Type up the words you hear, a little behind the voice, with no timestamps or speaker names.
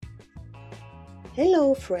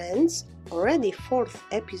Hello friends! Already fourth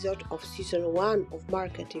episode of season 1 of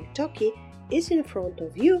Marketing Talkie is in front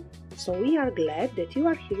of you, so we are glad that you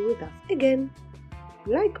are here with us again.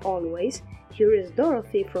 Like always, here is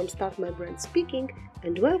Dorothy from Start My Brand speaking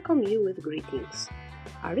and welcome you with greetings.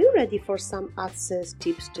 Are you ready for some AdSense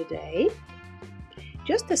tips today?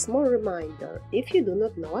 Just a small reminder, if you do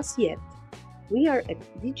not know us yet, we are a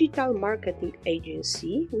digital marketing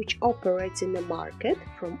agency which operates in the market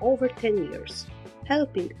from over 10 years,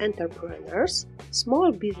 helping entrepreneurs,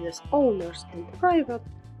 small business owners and private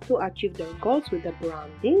to achieve their goals with the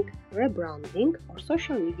branding, rebranding or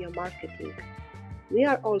social media marketing. We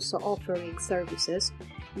are also offering services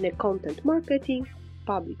in the content marketing,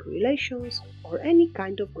 public relations or any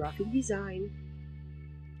kind of graphic design.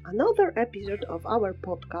 Another episode of our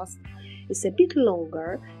podcast is a bit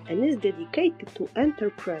longer and is dedicated to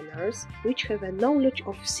entrepreneurs which have a knowledge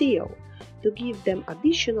of SEO to give them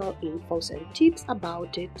additional infos and tips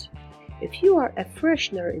about it. If you are a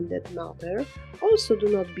freshener in that matter, also do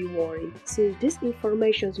not be worried, since this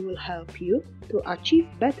information will help you to achieve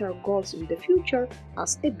better goals in the future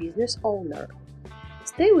as a business owner.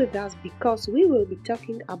 Stay with us because we will be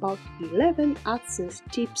talking about 11 AdSense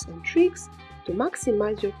tips and tricks to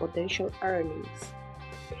maximize your potential earnings.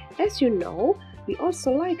 As you know, we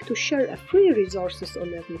also like to share free resources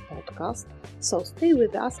on every podcast, so stay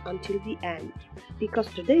with us until the end, because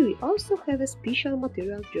today we also have a special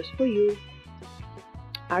material just for you.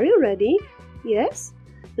 Are you ready? Yes?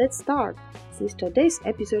 Let's start, since today's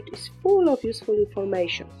episode is full of useful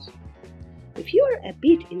information. If you are a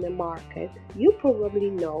bit in the market, you probably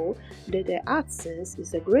know that the AdSense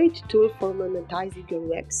is a great tool for monetizing your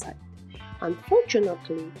website.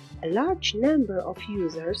 Unfortunately, a large number of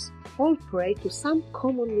users fall prey to some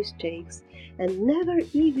common mistakes and never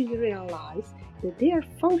even realize that they are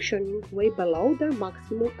functioning way below their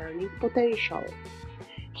maximum earning potential.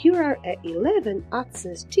 Here are 11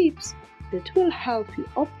 AdSense tips that will help you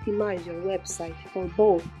optimize your website for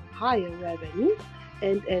both higher revenue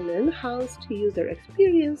and an enhanced user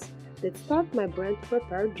experience that Start My Brand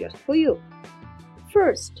prepared just for you.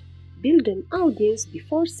 First, build an audience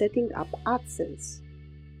before setting up AdSense.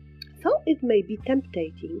 Though it may be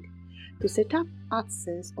tempting to set up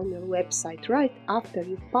AdSense on your website right after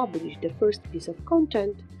you've published the first piece of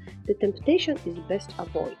content, the temptation is best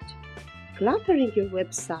avoided. Cluttering your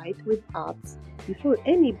website with ads before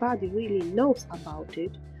anybody really knows about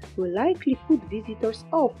it will likely put visitors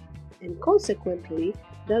off, and consequently,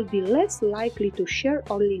 they'll be less likely to share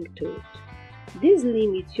or link to it. This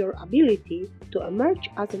limits your ability to emerge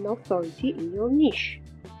as an authority in your niche.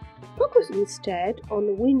 Focus instead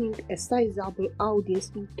on winning a sizable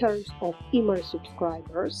audience in terms of email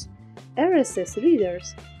subscribers, RSS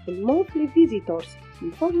readers, and monthly visitors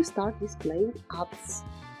before you start displaying ads.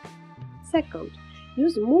 Second,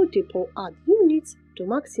 use multiple ad units to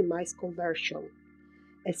maximize conversion.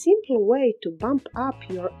 A simple way to bump up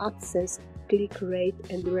your AdSense click rate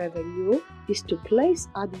and revenue is to place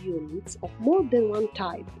ad units of more than one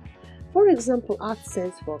type. For example,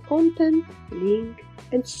 AdSense for content, link,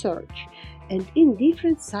 and search, and in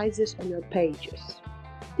different sizes on your pages.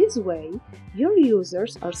 This way, your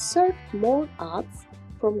users are served more ads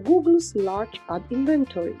from Google's large ad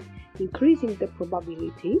inventory, increasing the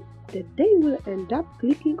probability that they will end up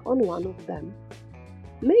clicking on one of them.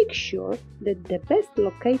 Make sure that the best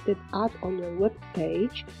located ad on your web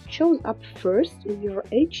page shows up first in your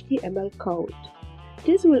HTML code.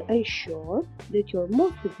 This will ensure that your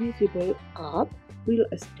most visible ad, real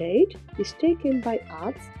estate, is taken by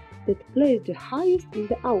ads that place the highest in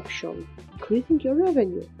the auction, increasing your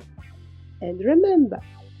revenue. And remember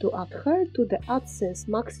to adhere to the AdSense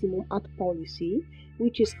maximum ad policy,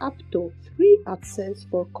 which is up to 3 AdSense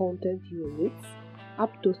for content units,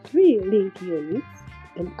 up to 3 link units,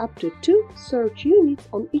 and up to 2 search units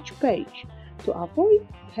on each page to avoid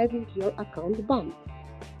having your account banned.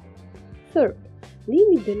 Third,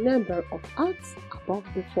 limit the number of ads above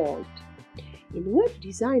the fold. In web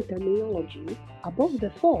design terminology, above the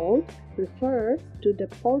fold refers to the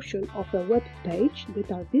portion of a web page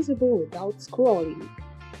that are visible without scrolling.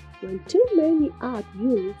 When too many ad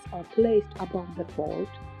units are placed above the fold,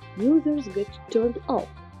 users get turned off,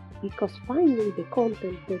 because finding the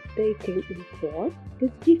content that they came in for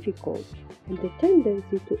is difficult and the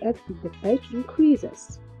tendency to exit the page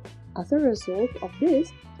increases. As a result of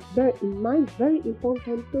this, bear in mind very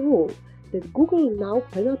important rule that Google now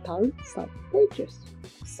penalizes such pages,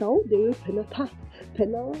 so they will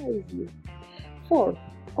penalize you. Fourth,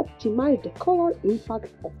 optimize the color impact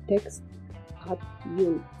of text ad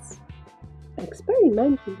units.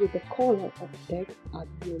 Experimenting with the color of text ad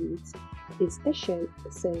units is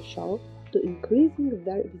essential to increasing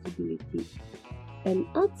their visibility. An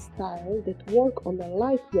ad style that works on a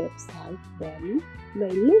light website then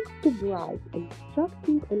may look too bright and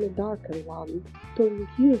distracting on a darker one, turning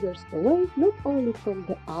users away not only from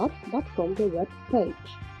the ad but from the web page.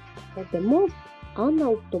 For the most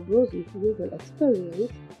unobtrusive user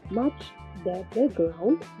experience, match the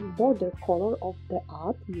background and border color of the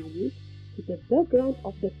ad unit to the background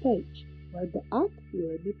of the page where the ad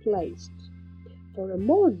will be placed. For a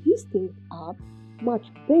more distinct ad, match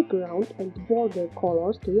background and border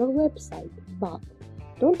colors to your website, but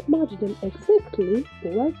don't match them exactly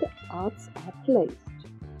where the ads are placed.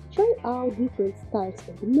 Try out different styles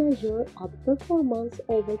and measure ad performance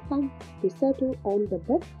over time to settle on the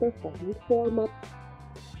best performing format.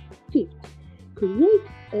 5th, create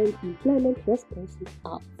and implement responsive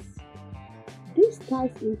ads. This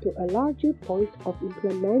ties into a larger point of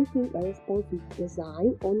implementing a responsive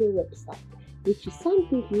design on your website, which is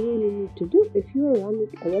something you really need to do if you are running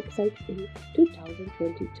a website in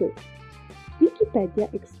 2022.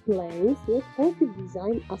 Wikipedia explains responsive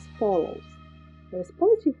design as follows.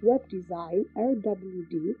 Responsive web design,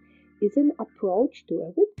 RWD, is an approach to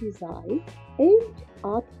a web design aimed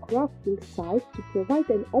at crafting sites to provide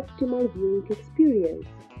an optimal viewing experience,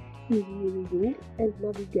 easy reading and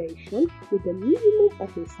navigation with a minimum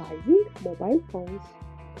of resizing mobile phones.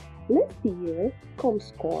 Last year,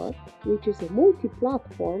 ComScore, which is a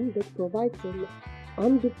multi-platform that provides an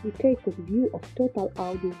unduplicated view of total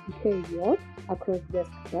audience behavior across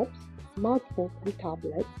desktops, smartphones and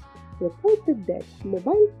tablets, reported that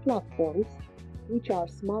mobile platforms, which are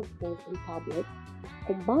smartphones and tablets,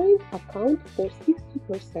 combined account for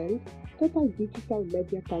 60% total digital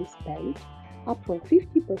media time spent, up from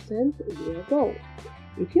 50% a year ago.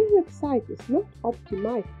 If your website is not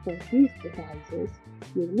optimized for these devices,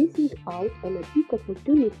 you're missing out on a big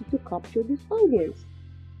opportunity to capture this audience.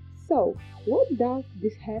 So, what does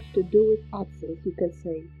this have to do with AdSense, you can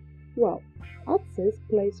say? Well, AdSense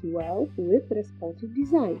plays well with responsive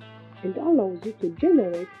design and allows you to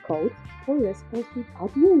generate codes for responsive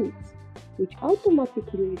ad units, which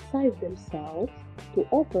automatically resize themselves to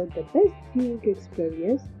offer the best viewing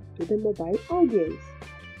experience to the mobile audience.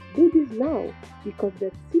 Do this now, because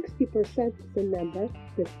that 60% is a number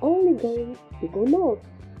that's only going to go north.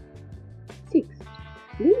 6.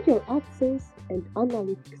 Link your AdSense and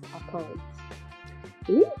Analytics accounts.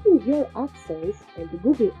 Linking your AdSense and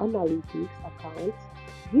Google Analytics accounts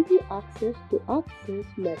give you access to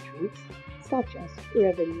AdSense metrics such as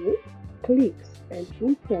revenue, clicks, and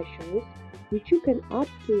impressions, which you can add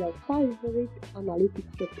to your favorite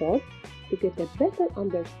analytics report to get a better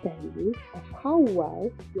understanding of how well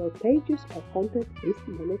your pages or content is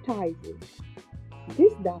monetizing.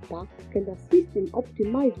 This data can assist in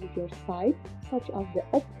optimizing your site, such as the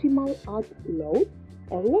optimal ad load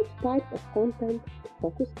or what type of content to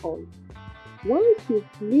focus on. Once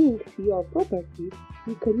you've linked your properties,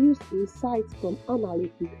 you can use insights from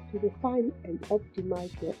analytics to define and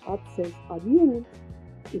optimize your AdSense ad units,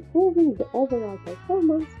 improving the overall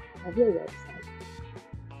performance of your website.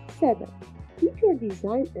 7. Keep your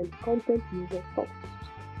design and content user focused.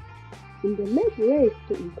 In the mad race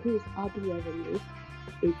to increase ad revenues,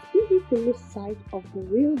 it's easy to lose sight of the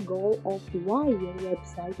real goal of why your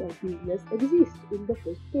website or business exists in the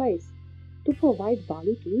first place, to provide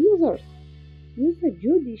value to users. Use a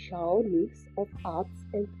judicial mix of ads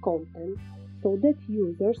and content so that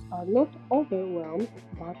users are not overwhelmed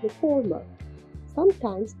by the former.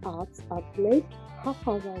 Sometimes ads are placed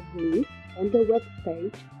haphazardly on the web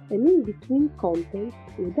page and in between content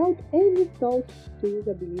without any thought to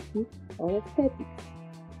usability or aesthetics.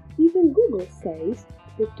 Even Google says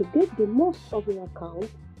that to get the most of your account,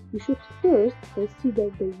 you should first consider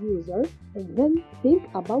the user and then think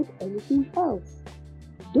about anything else.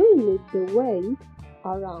 Doing it the way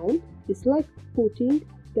around is like putting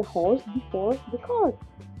the horse before the cart.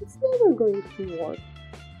 It's never going to work.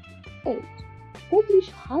 8. Publish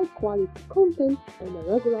high-quality content on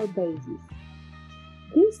a regular basis.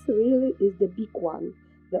 This really is the big one.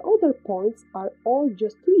 The other points are all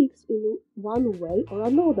just tweaks in one way or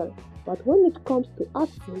another, but when it comes to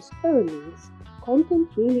AdSense earnings, content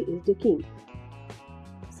really is the king.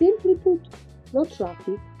 Simply put, no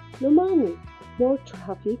traffic, no money. More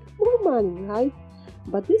traffic, more money, right?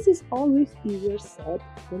 But this is always easier said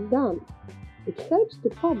than done. It helps to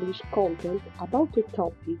publish content about a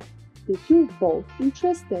topic that you're both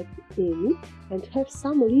interested in and have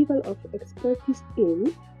some level of expertise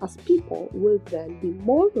in, as people will then be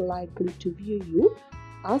more likely to view you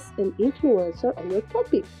as an influencer on your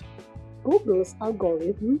topic. Google's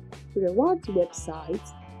algorithm rewards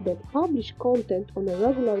websites that publish content on a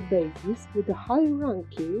regular basis with a high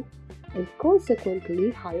ranking, and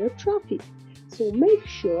consequently higher traffic. So make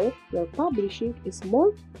sure your publishing is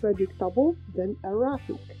more predictable than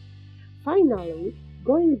erratic. Finally,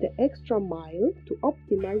 going the extra mile to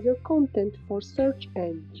optimize your content for search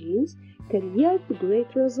engines can yield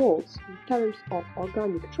great results in terms of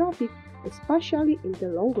organic traffic, especially in the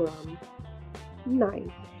long run.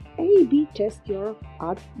 9. A/B test your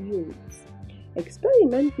ad units.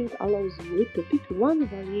 Experimenting allows you to pit one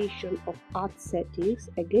variation of ad settings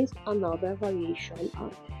against another variation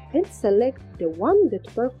and select the one that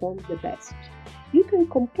performs the best. You can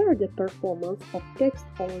compare the performance of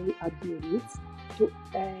text-only ad units to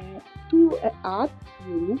ad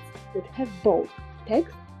units that have both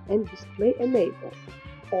text and display enabled,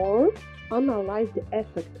 or analyze the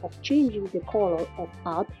effect of changing the color of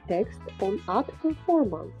ad text on ad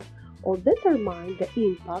performance, or determine the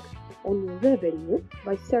impact on your revenue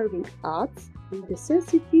by serving ads in the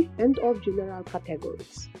sensitive and/or general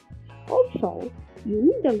categories. Also, you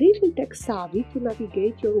need a little tech savvy to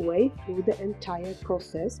navigate your way through the entire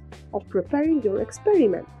process of preparing your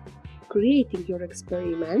experiment, creating your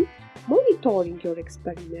experiment, monitoring your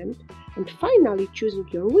experiment, and finally choosing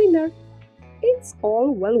your winner. It's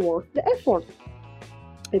all well worth the effort.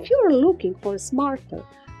 If you are looking for a smarter,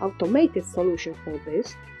 automated solution for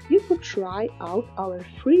this, you could try out our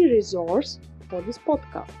free resource for this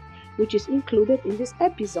podcast, which is included in this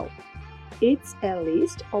episode. It's a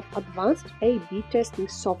list of advanced A/B testing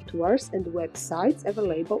softwares and websites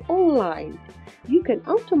available online. You can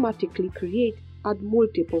automatically create ad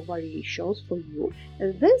multiple variations for you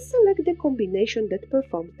and then select the combination that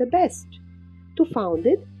performs the best. To find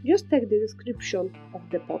it, just check the description of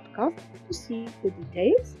the podcast to see the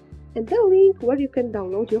details and the link where you can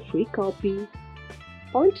download your free copy.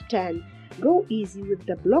 Point 10. Go easy with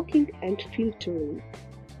the blocking and filtering.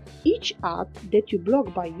 Each ad that you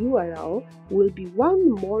block by URL will be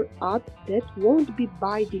one more ad that won't be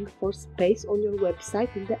bidding for space on your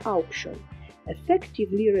website in the auction,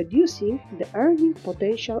 effectively reducing the earning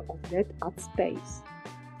potential of that ad space.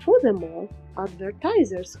 Furthermore,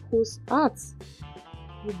 advertisers whose ads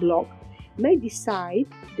you block may decide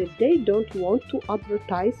that they don't want to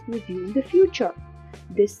advertise with you in the future.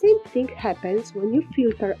 The same thing happens when you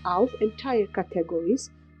filter out entire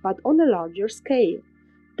categories, but on a larger scale.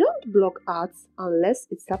 Don't block ads unless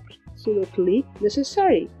it's absolutely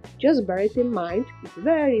necessary. Just bear it in mind, it's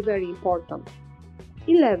very, very important.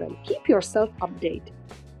 11. Keep yourself updated.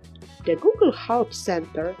 The Google Help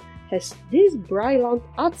Center has this brilliant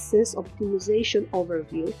AdSense optimization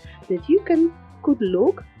overview that you could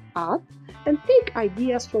look at and take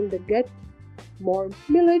ideas from the get more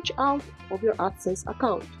mileage out of your AdSense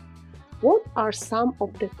account. What are some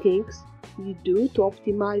of the things you do to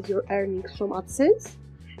optimize your earnings from AdSense?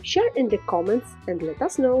 Share in the comments and let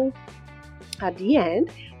us know. At the end,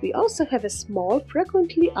 we also have a small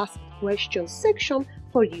frequently asked questions section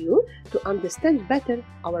for you to understand better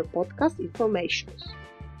our podcast informations.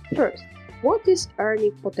 First, what is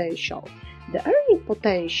earning potential? The earning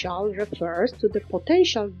potential refers to the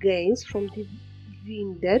potential gains from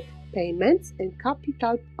dividend payments and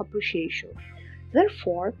capital appreciation.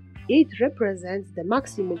 Therefore, it represents the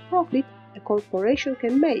maximum profit a corporation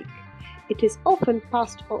can make. It is often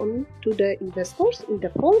passed on to the investors in the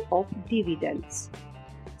form of dividends.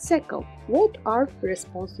 Second, what are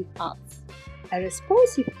responsive ads? A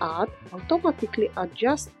responsive ad automatically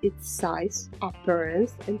adjusts its size,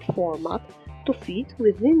 appearance, and format to fit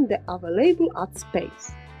within the available ad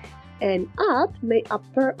space. An ad may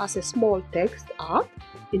appear as a small text ad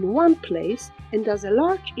in one place and as a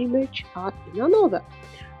large image ad in another.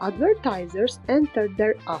 Advertisers enter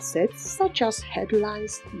their assets such as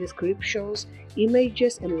headlines, descriptions,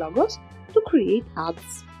 images, and logos to create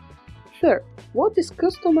ads. Third, what is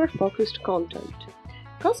customer-focused content?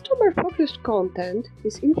 Customer-focused content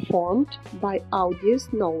is informed by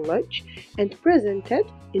audience knowledge and presented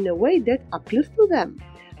in a way that appeals to them.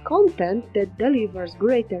 Content that delivers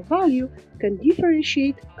greater value can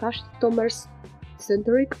differentiate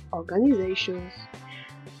customer-centric organizations.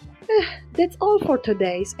 That's all for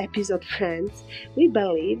today's episode, friends. We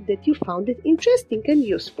believe that you found it interesting and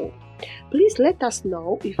useful. Please let us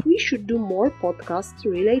know if we should do more podcasts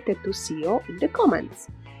related to SEO in the comments.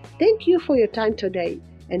 Thank you for your time today,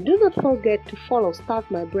 and do not forget to follow Start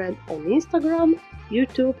My Brand on Instagram,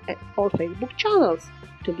 YouTube, or Facebook channels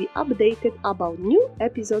to be updated about new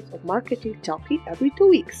episodes of Marketing Talkie every 2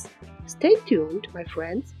 weeks. Stay tuned, my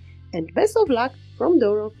friends, and best of luck from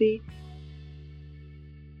Dorothy.